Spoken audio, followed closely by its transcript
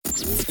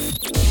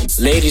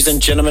Ladies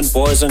and gentlemen,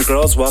 boys and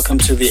girls, welcome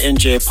to the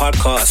NJ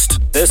Podcast.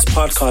 This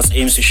podcast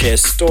aims to share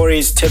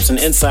stories, tips, and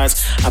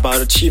insights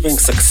about achieving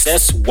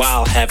success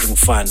while having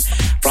fun.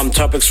 From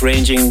topics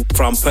ranging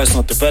from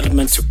personal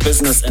development to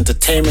business,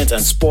 entertainment,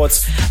 and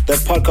sports,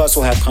 the podcast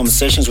will have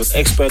conversations with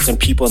experts and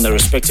people in their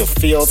respective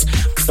fields.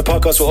 The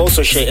podcast will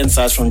also share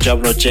insights from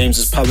Jablo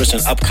James's published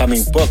and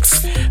upcoming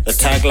books. The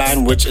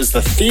tagline, which is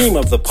the theme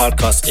of the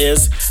podcast,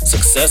 is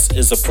 "Success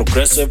is a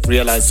progressive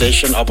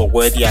realization of a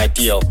worthy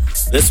ideal."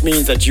 This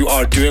means that you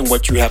are doing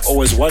what you have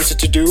always wanted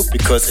to do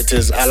because it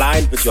is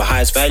aligned with your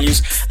highest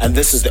values, and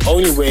this is the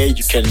only way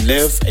you can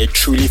live a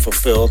truly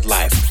fulfilled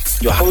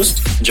life. Your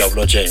host,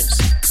 Jablo James.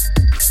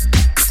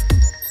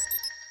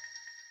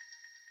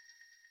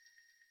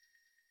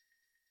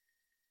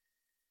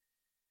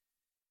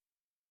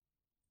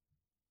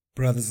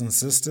 Brothers and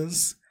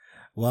sisters,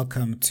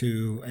 welcome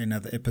to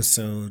another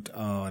episode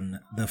on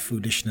the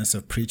foolishness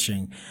of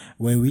preaching,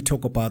 where we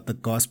talk about the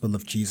gospel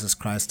of Jesus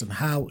Christ and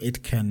how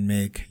it can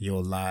make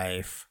your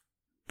life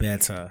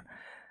better.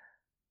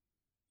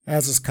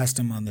 As is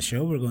custom on the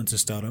show, we're going to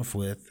start off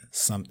with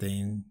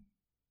something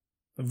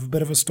of a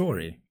bit of a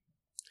story.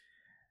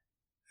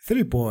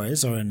 3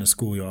 boys are in the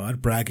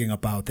schoolyard bragging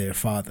about their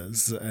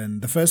fathers,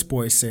 and the first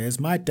boy says,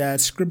 "My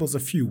dad scribbles a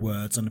few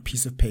words on a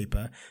piece of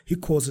paper. He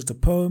calls it a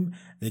poem.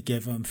 They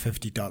give him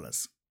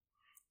 $50.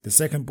 The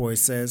second boy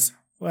says,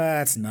 "Well,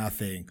 that's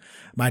nothing.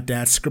 My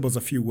dad scribbles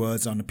a few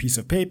words on a piece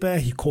of paper.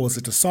 He calls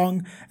it a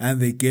song,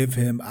 and they give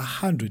him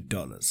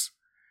 $100.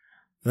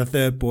 The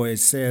third boy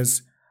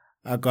says,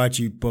 "I got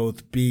you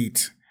both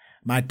beat.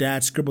 My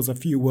dad scribbles a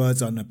few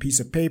words on a piece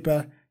of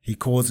paper. He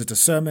calls it a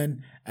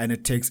sermon, and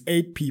it takes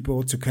 8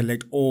 people to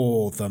collect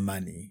all the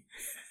money."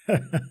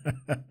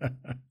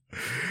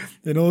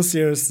 In all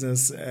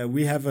seriousness,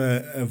 we have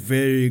a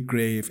very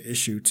grave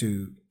issue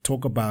to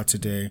talk about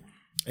today.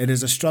 It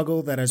is a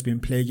struggle that has been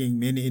plaguing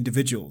many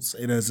individuals.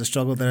 It is a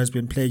struggle that has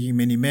been plaguing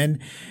many men,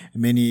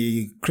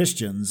 many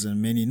Christians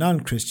and many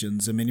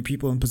non-Christians, and many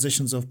people in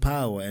positions of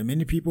power, and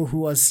many people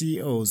who are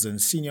CEOs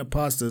and senior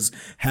pastors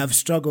have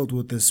struggled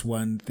with this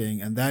one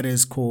thing, and that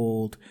is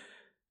called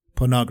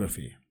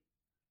pornography.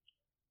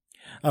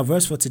 Our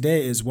verse for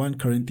today is 1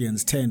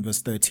 Corinthians 10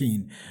 verse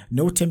 13.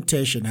 "No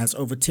temptation has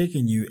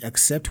overtaken you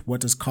except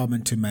what is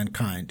common to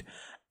mankind.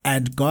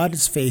 And God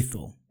is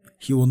faithful.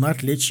 He will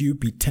not let you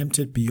be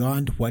tempted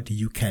beyond what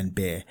you can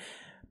bear.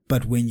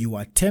 But when you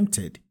are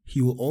tempted,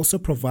 He will also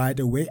provide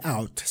a way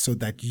out so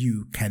that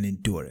you can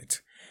endure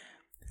it."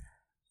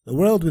 The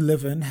world we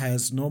live in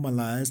has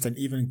normalized and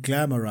even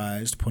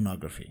glamorized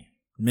pornography,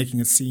 making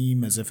it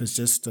seem as if it's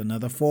just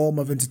another form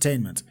of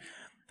entertainment.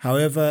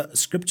 However,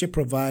 Scripture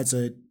provides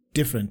a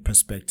different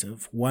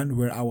perspective, one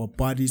where our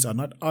bodies are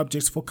not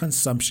objects for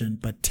consumption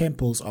but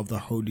temples of the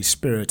Holy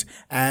Spirit,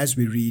 as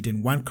we read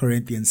in 1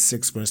 Corinthians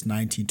 6 verse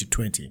 19 to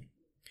 20.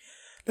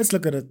 Let's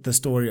look at the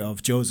story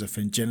of Joseph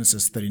in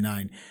Genesis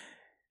 39.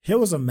 Here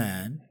was a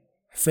man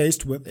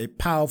faced with a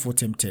powerful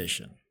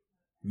temptation,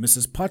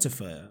 Mrs.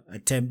 Potipar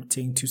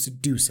attempting to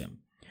seduce him.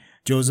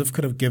 Joseph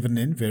could have given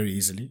in very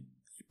easily,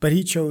 but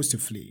he chose to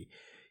flee.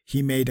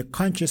 He made a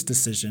conscious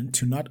decision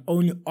to not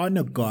only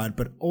honor God,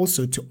 but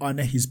also to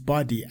honor his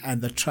body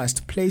and the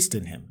trust placed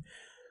in him.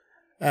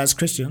 As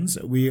Christians,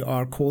 we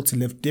are called to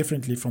live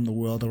differently from the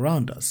world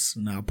around us.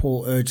 Now,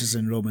 Paul urges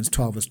in Romans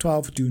 12 verse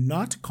 12, "Do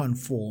not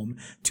conform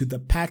to the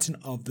pattern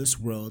of this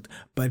world,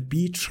 but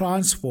be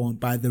transformed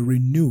by the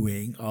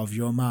renewing of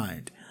your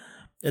mind."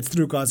 It's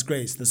through God's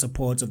grace, the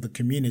support of the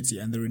community,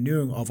 and the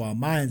renewing of our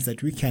minds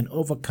that we can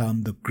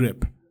overcome the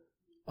grip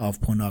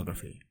of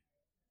pornography.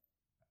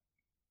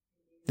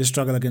 The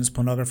struggle against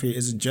pornography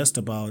isn't just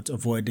about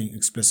avoiding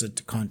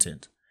explicit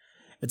content.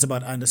 It's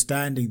about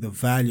understanding the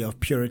value of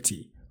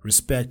purity,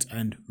 respect,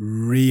 and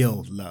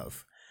real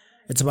love.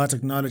 It's about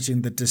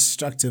acknowledging the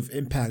destructive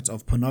impact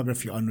of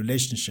pornography on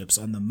relationships,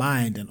 on the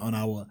mind, and on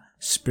our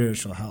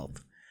spiritual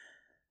health.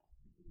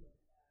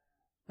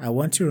 I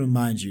want to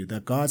remind you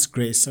that God's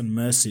grace and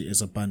mercy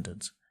is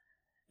abundant.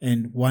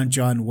 In 1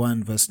 John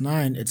 1 verse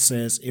 9, it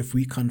says, "If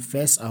we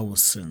confess our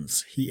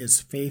sins, He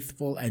is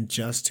faithful and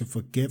just to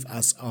forgive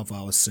us of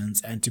our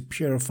sins and to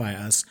purify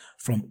us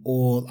from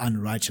all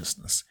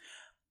unrighteousness."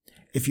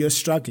 If you're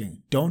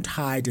struggling, don't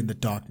hide in the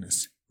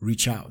darkness.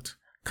 Reach out,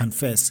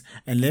 confess,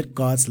 and let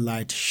God's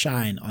light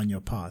shine on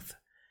your path.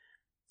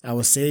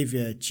 Our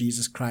Savior,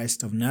 Jesus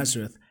Christ of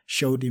Nazareth,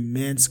 showed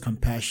immense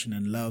compassion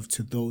and love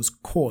to those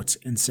caught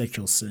in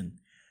sexual sin.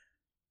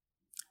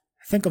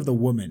 Think of the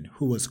woman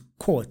who was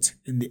caught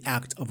in the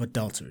act of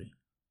adultery.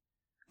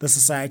 The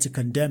society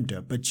condemned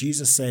her, but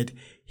Jesus said,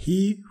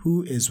 "He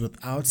who is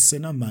without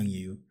sin among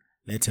you,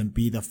 let him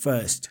be the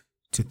first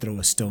to throw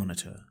a stone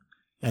at her,"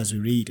 as we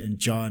read in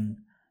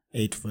John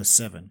 8 verse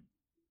 7.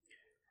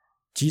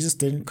 Jesus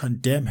didn't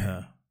condemn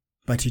her,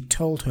 but He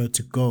told her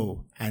to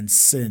go and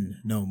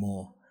sin no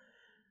more.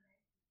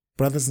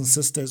 Brothers and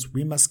sisters,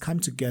 we must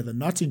come together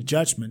not in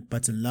judgment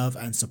but in love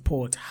and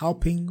support,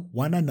 helping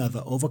one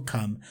another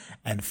overcome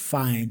and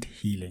find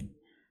healing.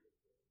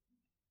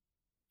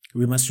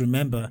 We must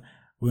remember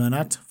we are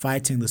not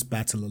fighting this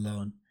battle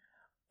alone.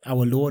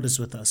 Our Lord is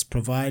with us,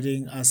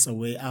 providing us a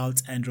way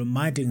out and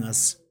reminding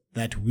us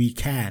that we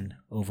can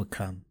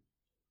overcome.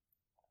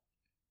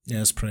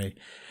 Let us pray.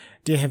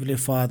 Dear Heavenly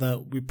Father,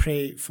 we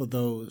pray for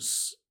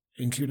those,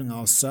 including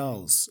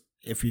ourselves,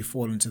 if we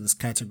fall into this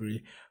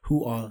category,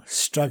 who are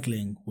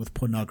struggling with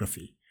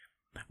pornography.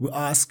 We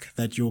ask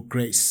that your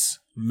grace,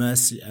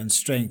 mercy, and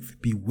strength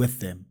be with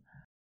them.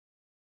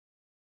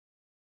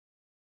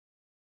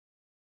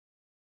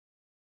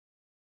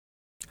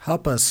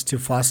 Help us to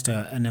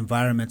foster an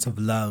environment of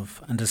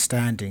love,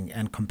 understanding,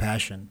 and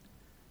compassion.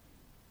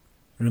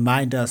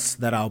 Remind us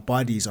that our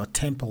bodies are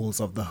temples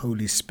of the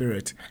Holy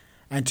Spirit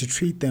and to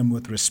treat them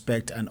with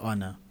respect and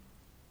honor.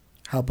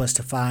 Help us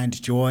to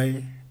find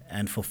joy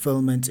and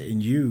fulfillment in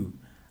you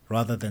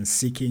rather than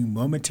seeking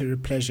momentary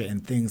pleasure in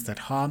things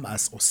that harm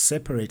us or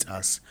separate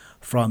us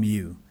from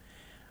you.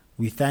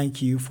 We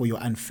thank you for your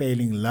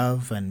unfailing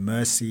love and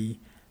mercy.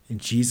 In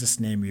Jesus'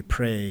 name we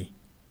pray.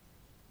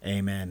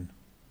 Amen.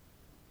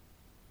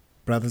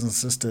 Brothers and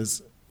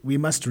sisters, we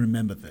must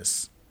remember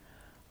this.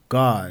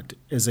 God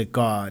is a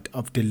God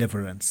of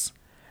deliverance,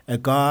 a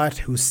God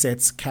who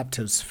sets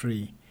captives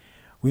free.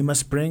 We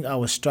must bring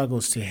our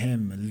struggles to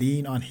Him,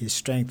 lean on His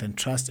strength, and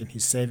trust in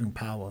His saving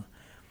power.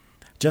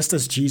 Just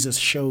as Jesus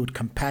showed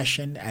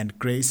compassion and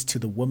grace to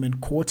the woman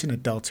caught in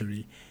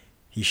adultery,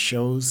 He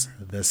shows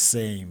the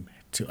same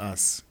to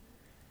us.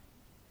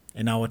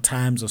 In our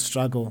times of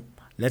struggle,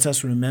 let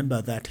us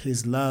remember that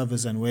His love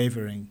is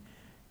unwavering,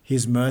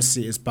 His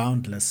mercy is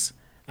boundless,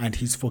 and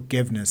His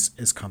forgiveness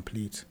is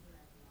complete.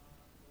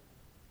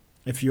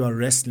 If you are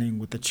wrestling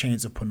with the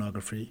chains of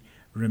pornography,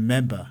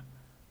 remember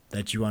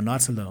that you are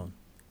not alone.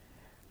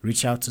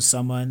 Reach out to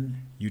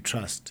someone you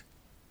trust.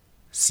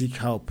 Seek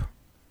help.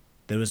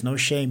 There is no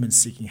shame in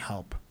seeking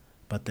help,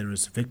 but there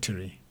is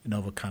victory in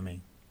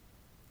overcoming.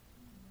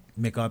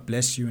 May God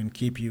bless you and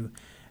keep you.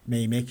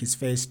 May He make His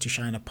face to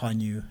shine upon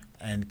you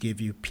and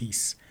give you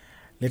peace.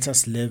 Let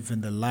us live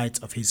in the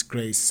light of His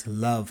grace,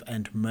 love,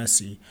 and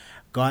mercy.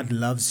 God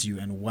loves you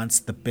and wants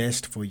the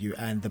best for you,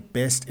 and the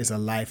best is a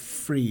life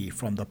free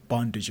from the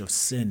bondage of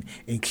sin,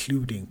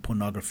 including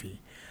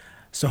pornography.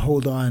 So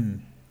hold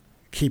on,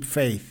 keep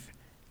faith,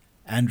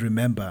 and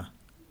remember,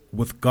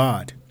 with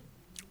God,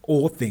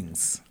 all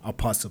things are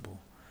possible.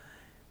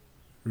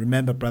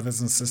 Remember,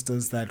 brothers and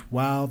sisters, that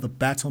while the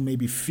battle may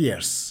be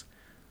fierce,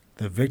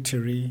 the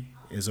victory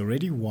is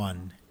already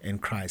won in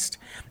Christ.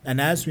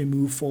 And as we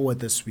move forward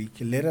this week,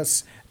 let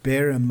us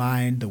bear in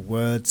mind the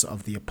words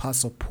of the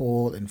Apostle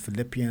Paul in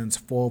Philippians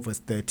 4 verse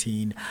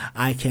 13,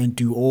 I can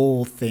do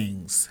all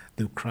things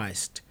through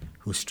Christ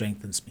who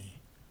strengthens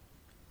me.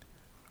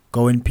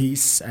 Go in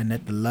peace and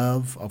let the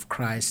love of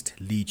Christ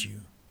lead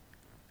you.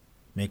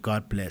 May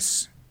God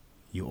bless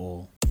you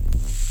all.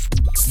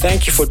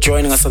 Thank you for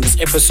joining us on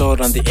this episode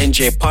on the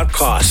NJ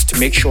Podcast.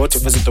 Make sure to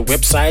visit the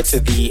website,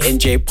 the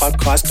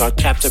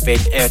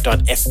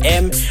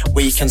njpodcast.captivateair.fm,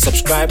 where you can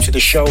subscribe to the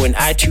show in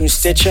iTunes,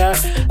 Stitcher,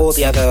 all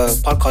the other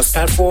podcast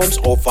platforms,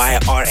 or via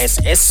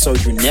RSS, so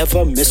you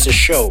never miss a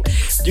show.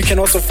 You can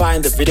also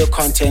find the video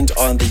content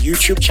on the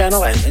YouTube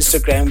channel and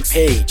Instagram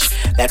page.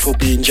 That will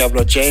be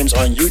Njablo James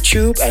on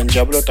YouTube and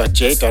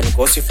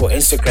njablo.j.ngosi for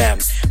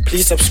Instagram.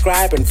 Please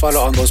subscribe and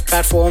follow on those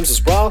platforms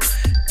as well.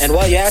 And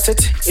while you're at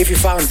it, if you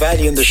found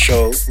value in the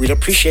show, we'd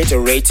appreciate a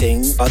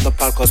rating on the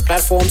podcast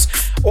platforms,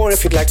 or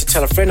if you'd like to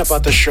tell a friend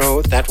about the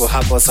show, that will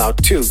help us out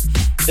too.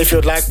 If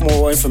you'd like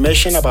more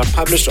information about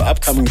published or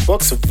upcoming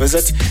books,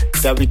 visit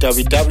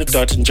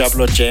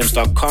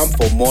www.njablojames.com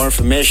for more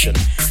information.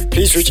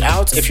 Please reach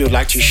out if you'd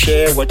like to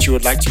share what you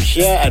would like to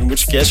hear and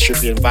which guests should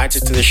be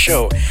invited to the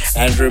show.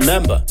 And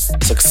remember,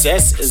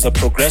 success is the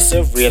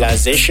progressive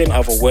realization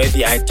of a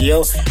worthy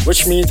ideal,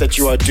 which means that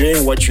you are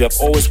doing what you have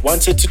always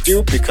wanted to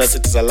do because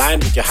it is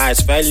aligned with your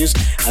highest values,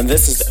 and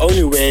this is the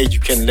only way you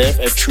can live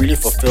a truly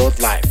fulfilled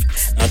life.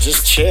 Now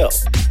just chill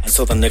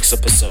until the next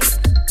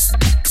episode.